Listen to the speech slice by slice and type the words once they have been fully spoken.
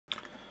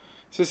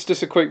So this is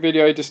just a quick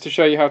video just to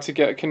show you how to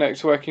get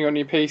Kinect working on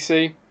your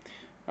PC.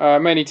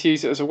 Mainly to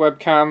use it as a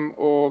webcam,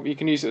 or you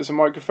can use it as a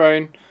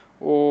microphone,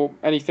 or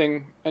any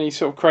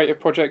sort of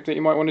creative project that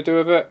you might want to do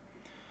with it.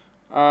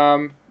 So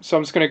I'm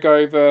just going to go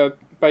over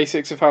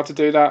basics of how to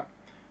do that.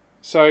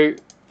 So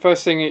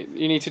first thing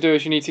you need to do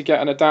is you need to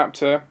get an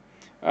adapter.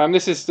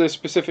 This is the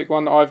specific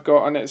one that I've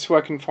got, and it's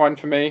working fine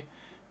for me,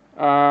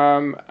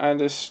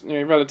 and it's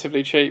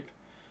relatively cheap.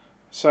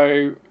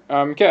 So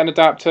get an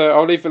adapter.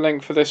 I'll leave a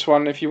link for this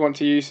one. If you want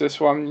to use this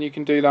one, you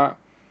can do that,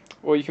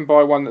 or you can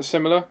buy one that's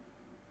similar.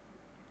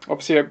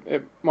 Obviously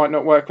it might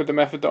not work with the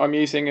method that I'm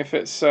using if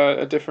it's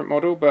a different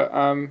model, but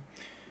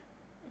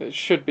it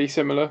should be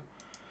similar.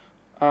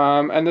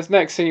 And the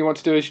next thing you want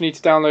to do is you need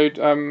to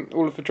download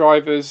all of the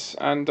drivers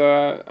and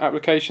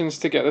applications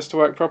to get this to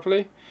work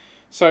properly.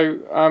 So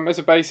as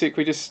a basic,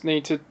 we just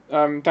need to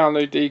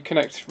download the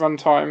Kinect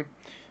Runtime,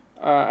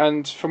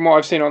 and from what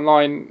I've seen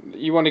online,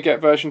 you want to get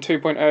version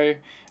 2.0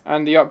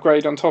 and the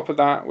upgrade on top of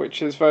that,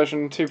 which is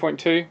version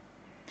 2.2,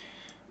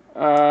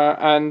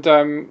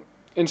 and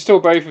install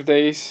both of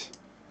these.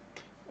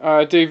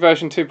 Do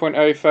version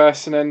 2.0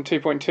 first and then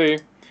 2.2,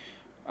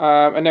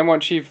 and then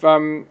once you've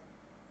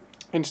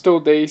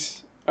installed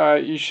these,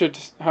 you should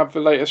have the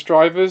latest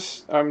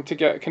drivers to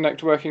get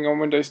Kinect working on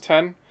Windows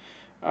 10.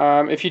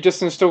 If you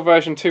just install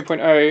version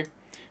 2.0,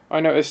 I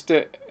noticed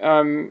it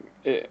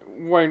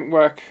won't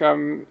work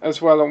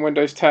as well on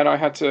Windows 10. I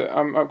had to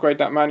upgrade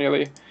that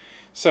manually.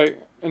 So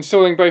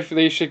installing both of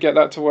these should get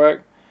that to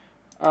work.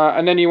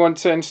 And then you want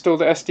to install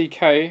the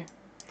SDK.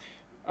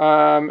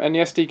 And the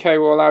SDK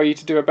will allow you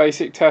to do a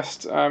basic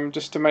test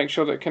just to make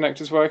sure that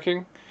Kinect is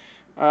working.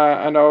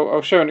 And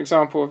I'll show an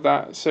example of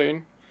that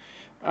soon.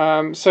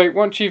 So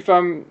once you've,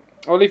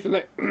 I'll leave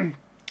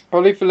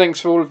the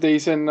links for all of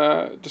these in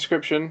the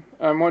description.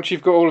 Once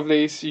you've got all of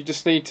these, you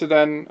just need to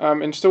then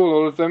install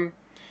all of them,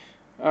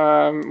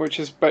 which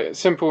is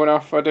simple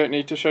enough. I don't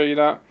need to show you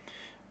that.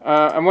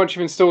 And once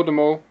you've installed them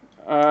all,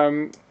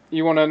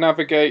 you want to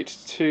navigate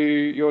to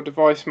your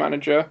device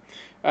manager,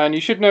 and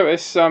you should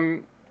notice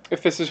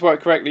if this has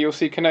worked correctly, you'll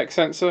see Kinect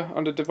Sensor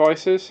under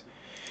Devices,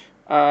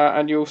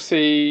 and you'll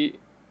see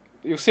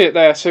it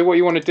there. So what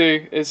you want to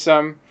do is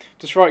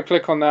just right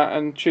click on that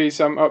and choose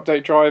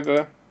Update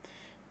Driver,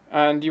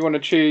 and you want to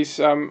choose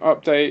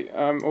Update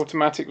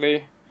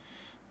automatically.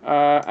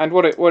 And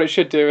what it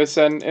should do is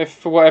then, if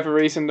for whatever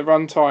reason the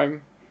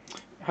runtime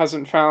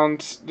hasn't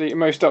found the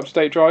most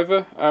up-to-date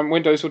driver,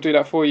 Windows will do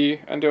that for you,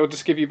 and it will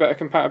just give you better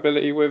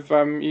compatibility with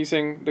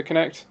using the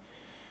Kinect.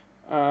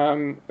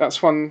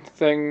 That's one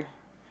thing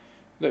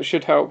that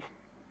should help.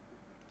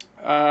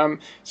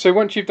 So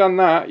once you've done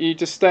that, you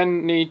just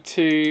then need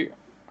to,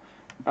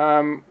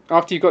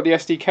 after you've got the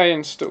SDK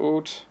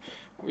installed,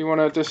 we want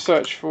to just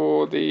search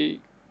for the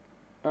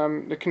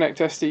Kinect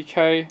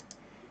SDK,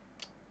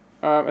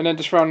 and then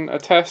just run a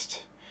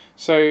test.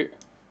 So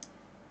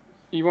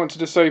you want to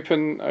just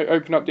open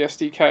up the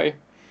SDK,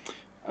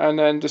 and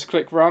then just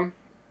click Run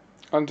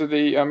under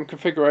the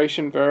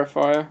configuration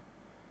verifier,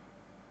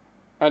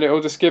 and it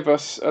will just give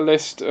us a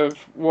list of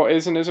what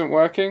is and isn't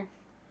working.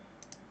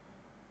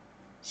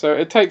 So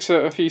it takes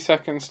a few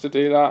seconds to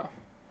do that.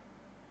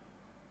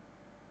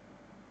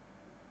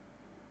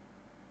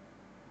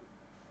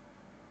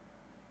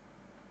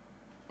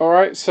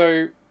 Alright,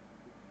 so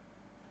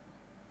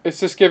it's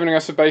just giving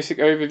us a basic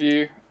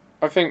overview.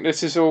 I think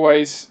this is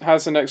always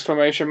has an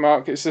exclamation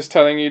mark. It's just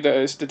telling you that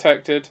it's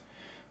detected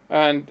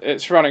and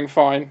it's running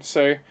fine.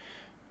 So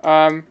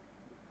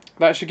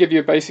that should give you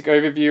a basic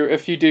overview.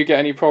 If you do get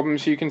any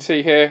problems, you can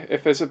see here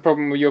if there's a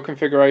problem with your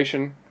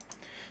configuration.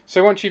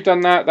 So once you've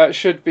done that,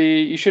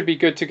 you should be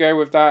good to go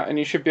with that, and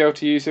you should be able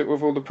to use it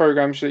with all the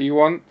programs that you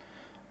want.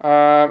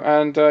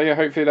 Yeah,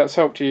 hopefully that's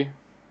helped you.